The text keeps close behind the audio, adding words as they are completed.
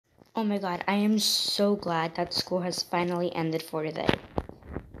Oh my god, I am so glad that school has finally ended for today.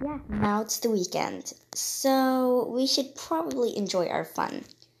 Yeah, now it's the weekend, so we should probably enjoy our fun.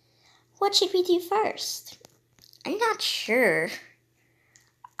 What should we do first? I'm not sure.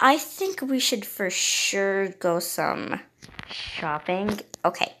 I think we should for sure go some shopping.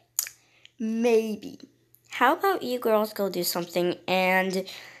 Okay, maybe. How about you girls go do something and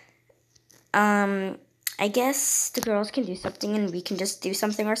I guess the girls can do something and we can just do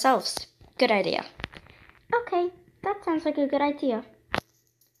something ourselves. Good idea. Okay, that sounds like a good idea.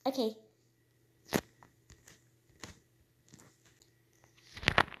 Okay.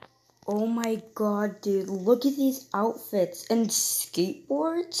 Oh my god, dude, look at these outfits and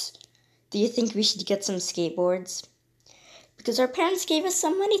skateboards. Do you think we should get some skateboards? Because our parents gave us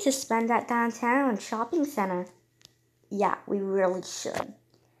some money to spend at downtown shopping center. Yeah, we really should.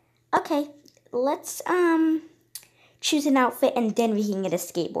 Okay, let's choose an outfit and then we can get a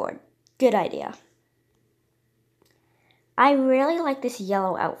skateboard. Good idea. I really like this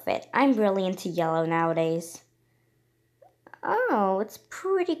yellow outfit. I'm really into yellow nowadays. Oh, it's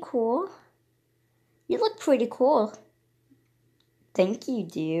pretty cool. You look pretty cool. Thank you,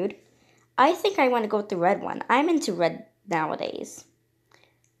 dude. I think I want to go with the red one. I'm into red nowadays.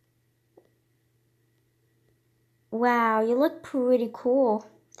 Wow, you look pretty cool.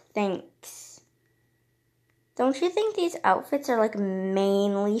 Thanks. Don't you think these outfits are like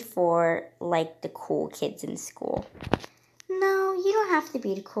mainly for like the cool kids in school? No, you don't have to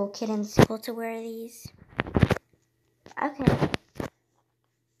be the cool kid in school to wear these. Okay.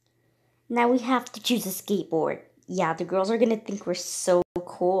 Now we have to choose a skateboard. Yeah, the girls are gonna think we're so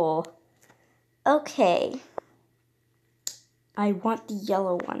cool. Okay. I want the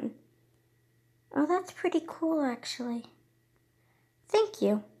yellow one. Oh, that's pretty cool, actually. Thank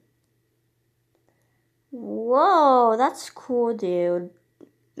you. Whoa, that's cool, dude.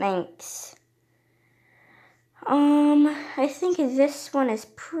 Thanks. I think this one is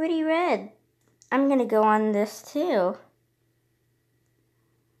pretty red. I'm gonna go on this too.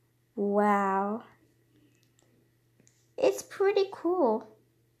 Wow. It's pretty cool.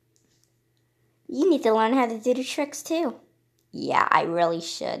 You need to learn how to do the tricks too. Yeah, I really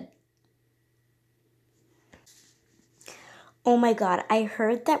should. Oh my god, I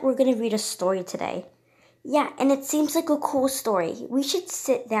heard that we're gonna read a story today. Yeah, and it seems like a cool story. We should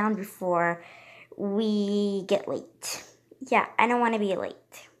sit down before we get late. Yeah, I don't want to be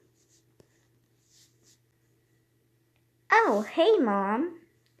late. Oh, hey, Mom.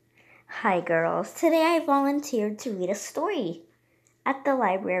 Hi, girls. Today I volunteered to read a story at the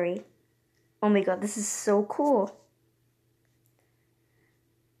library. Oh my god, this is so cool.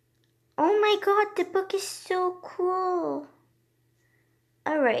 Oh my god, the book is so cool.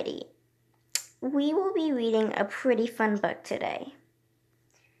 Alrighty. We will be reading a pretty fun book today.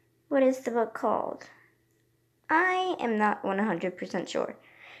 What is the book called? I am not 100% sure.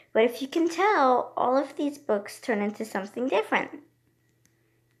 But if you can tell, all of these books turn into something different.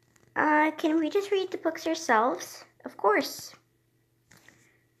 Can we just read the books ourselves? Of course.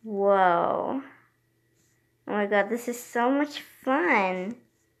 Whoa. Oh my god, this is so much fun.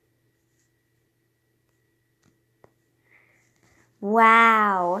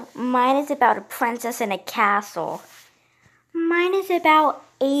 Wow. Mine is about a princess in a castle. Mine is about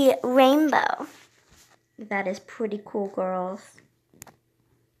a rainbow. That is pretty cool, girls.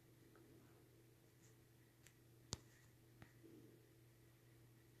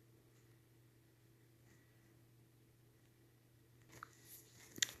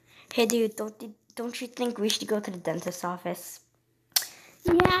 Hey dude, don't you think we should go to the dentist's office?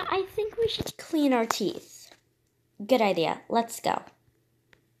 Yeah, I think we should clean our teeth. Good idea. Let's go.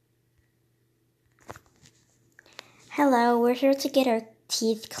 Hello, we're here to get our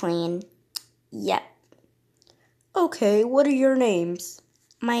teeth clean. Yep. Okay, what are your names?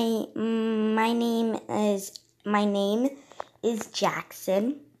 My name is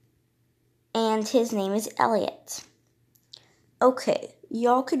Jackson, and his name is Elliot. Okay,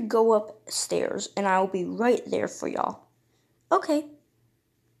 y'all could go upstairs, and I'll be right there for y'all. Okay.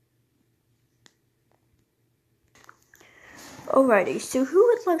 Alrighty, so who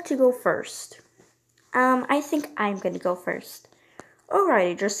would like to go first? I think I'm gonna go first.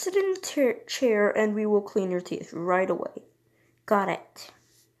 Alrighty, just sit in the chair and we will clean your teeth right away. Got it.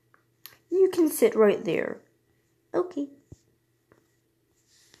 You can sit right there. Okay.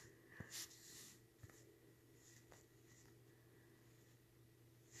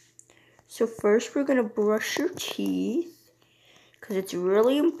 So first we're gonna brush your teeth, because it's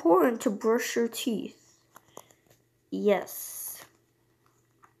really important to brush your teeth. Yes.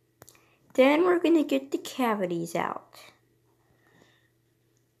 Then we're gonna get the cavities out.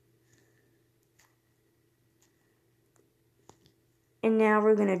 And now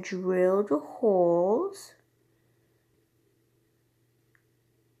we're going to drill the holes.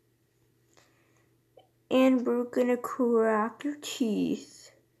 And we're going to crack your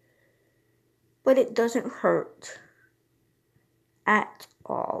teeth. But it doesn't hurt at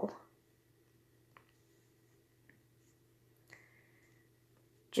all.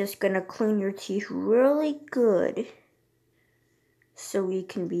 Just going to clean your teeth really good so we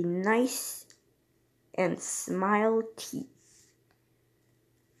can be nice and smile teeth.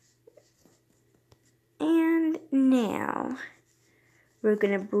 And now we're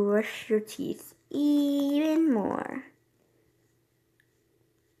going to brush your teeth even more.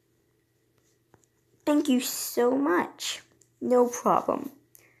 Thank you so much. No problem.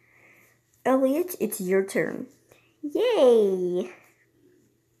 Elliot, it's your turn. Yay!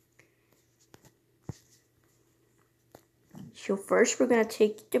 So first we're going to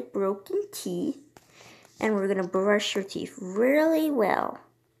take the broken teeth and we're going to brush your teeth really well.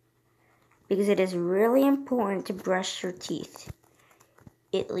 Because it is really important to brush your teeth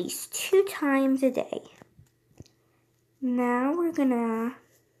at least 2 times a day. Now we're going to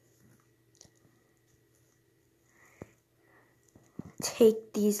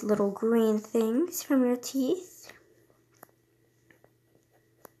take these little green things from your teeth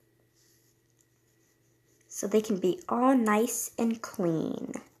so they can be all nice and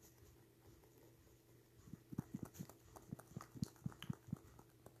clean.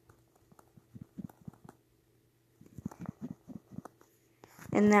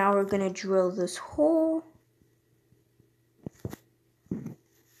 And now we're going to drill this hole.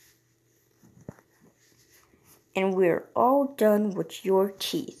 And we're all done with your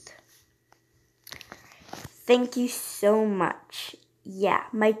teeth. Thank you so much. Yeah,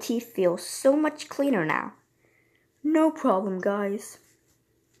 my teeth feel so much cleaner now. No problem, guys.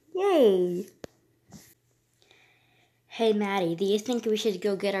 Yay! Hey, Maddie, do you think we should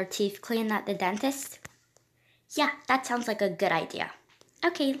go get our teeth cleaned at the dentist? Yeah, that sounds like a good idea.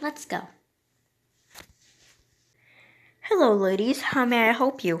 Okay, let's go. Hello, ladies. How may I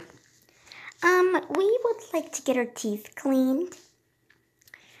help you? We would like to get our teeth cleaned.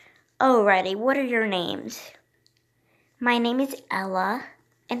 Alrighty, what are your names? My name is Ella,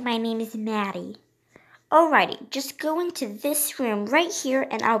 and my name is Maddie. Alrighty, just go into this room right here,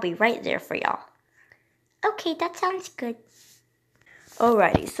 and I'll be right there for y'all. Okay, that sounds good.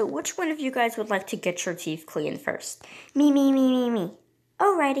 Alrighty, so which one of you guys would like to get your teeth cleaned first? Me.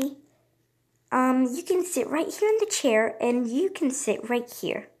 Alrighty. You can sit right here in the chair, and you can sit right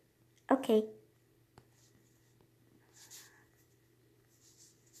here. Okay.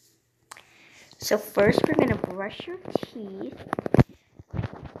 So first we're gonna brush your teeth.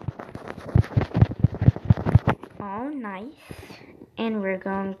 All nice. And we're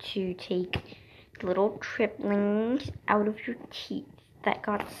going to take little triplings out of your teeth that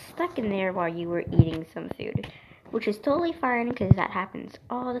got stuck in there while you were eating some food. Which is totally fine because that happens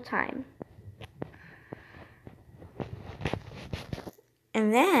all the time.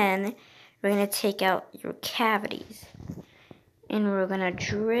 And then we're going to take out your cavities. And we're going to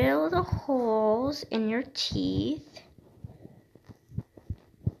drill the holes in your teeth.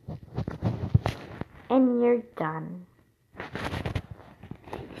 And you're done.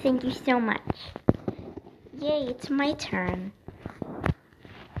 Thank you so much. Yay, it's my turn.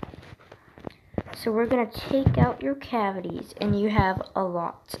 So we're going to take out your cavities, and you have a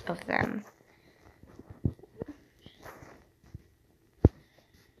lot of them.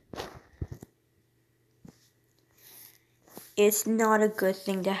 It's not a good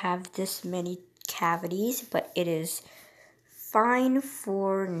thing to have this many cavities, but it is fine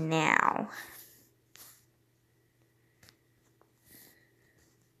for now.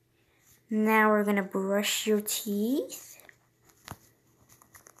 Now we're going to brush your teeth.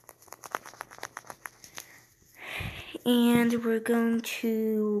 And we're going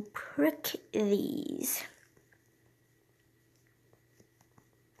to prick these.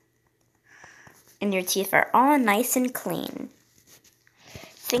 And your teeth are all nice and clean.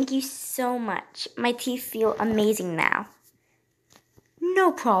 Thank you so much. My teeth feel amazing now.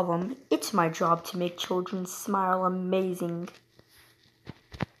 No problem. It's my job to make children smile amazing.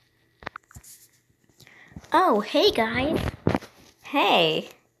 Oh, hey guys. Hey.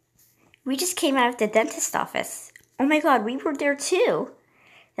 We just came out of the dentist office. Oh my god, we were there too.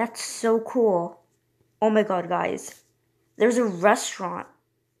 That's so cool. Oh my god, guys. There's a restaurant.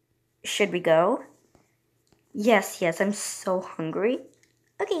 Should we go? Yes, I'm so hungry.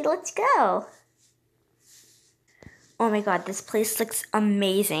 Okay, let's go. Oh my god, this place looks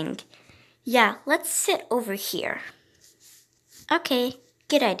amazing. Yeah, let's sit over here. Okay,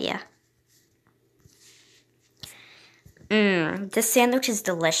 good idea. The sandwich is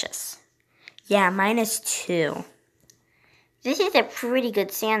delicious. Yeah, mine is too. This is a pretty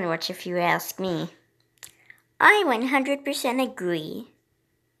good sandwich if you ask me. I 100% agree.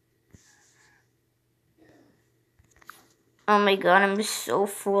 Oh my god, I'm so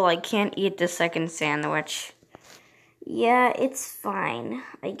full. I can't eat the second sandwich. Yeah, it's fine,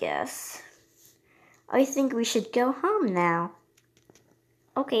 I guess. I think we should go home now.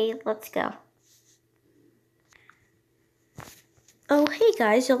 Okay, let's go. Oh, hey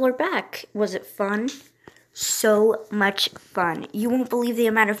guys, y'all are back. Was it fun? So much fun. You won't believe the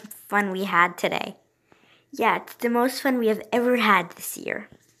amount of fun we had today. Yeah, it's the most fun we have ever had this year.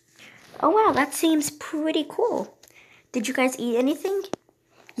 Oh wow, that seems pretty cool. Did you guys eat anything?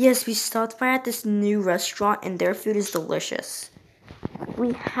 Yes, we stopped by at this new restaurant and their food is delicious.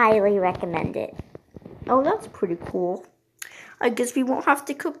 We highly recommend it. Oh, that's pretty cool. I guess we won't have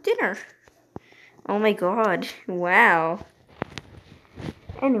to cook dinner. Oh my god, wow.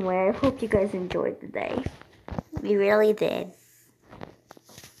 Anyway, I hope you guys enjoyed the day. We really did.